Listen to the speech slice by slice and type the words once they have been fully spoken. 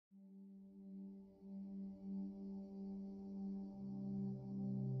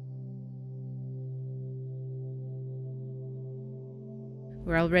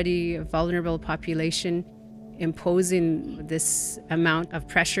We're already a vulnerable population. Imposing this amount of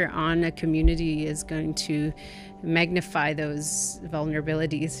pressure on a community is going to magnify those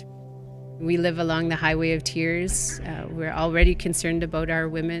vulnerabilities. We live along the highway of tears. We're already concerned about our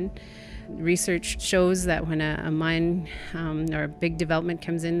women. Research shows that when a mine or a big development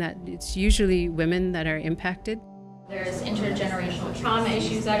comes in, that it's usually women that are impacted. There's intergenerational trauma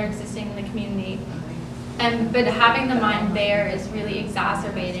issues that are existing in the community. But having the mine there is really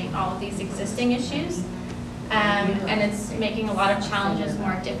exacerbating all of these existing issues. And it's making a lot of challenges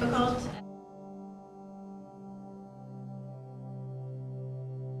more difficult.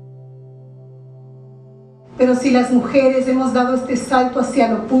 Pero si las mujeres hemos dado este salto hacia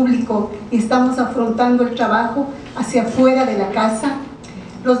lo público y estamos afrontando el trabajo hacia afuera de la casa,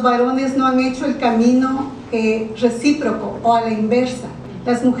 los varones no han hecho el camino recíproco o a la inversa.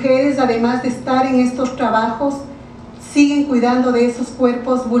 Las mujeres, además de estar en estos trabajos, siguen cuidando de esos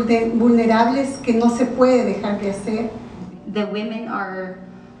cuerpos vulnerables que no se puede dejar de hacer. The women are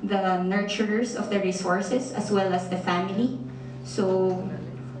the nurturers of the resources as well as the family. So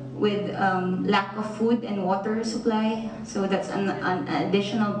with lack of food and water supply, so that's an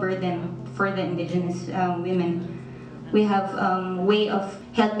additional burden for the indigenous women. We have a way of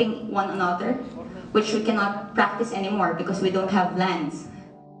helping one another, which we cannot practice anymore because we don't have lands.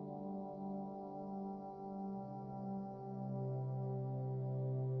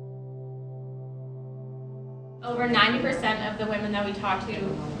 Over 90% of the women that we talked to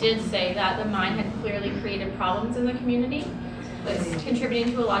did say that the mine had clearly created problems in the community. It was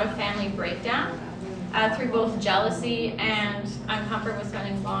contributing to a lot of family breakdown through both jealousy and uncomfort with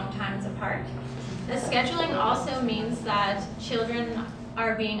spending long times apart. The scheduling also means that children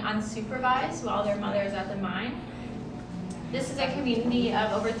are being unsupervised while their mother is at the mine. This is a community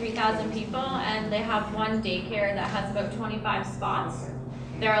of over 3,000 people, and they have one daycare that has about 25 spots.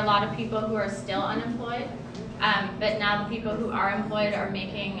 There are a lot of people who are still unemployed, but now the people who are employed are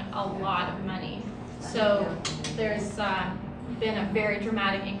making a lot of money. So there's been a very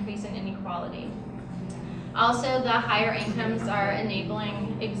dramatic increase in inequality. Also, the higher incomes are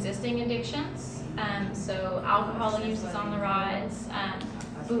enabling existing addictions. So alcohol use is on the rise,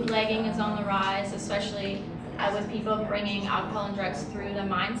 bootlegging is on the rise, especially with people bringing alcohol and drugs through the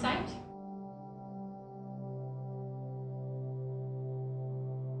mine site.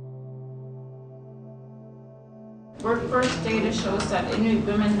 Workforce data shows that Inuit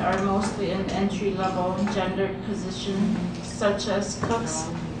women are mostly in entry-level gendered positions, such as cooks,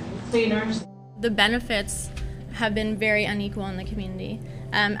 cleaners. The benefits have been very unequal in the community.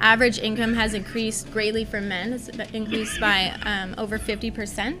 Average income has increased greatly for men. It's increased by over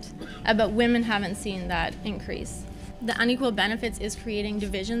 50%, but women haven't seen that increase. The unequal benefits is creating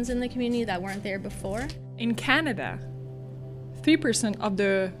divisions in the community that weren't there before. In Canada, 3% of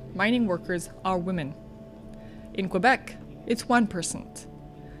the mining workers are women. In Quebec, it's 1%.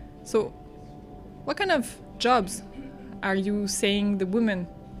 So what kind of jobs are you saying the women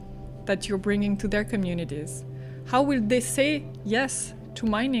that you're bringing to their communities? How will they say yes to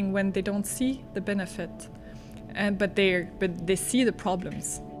mining when they don't see the benefit, but they see the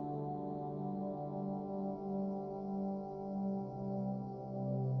problems?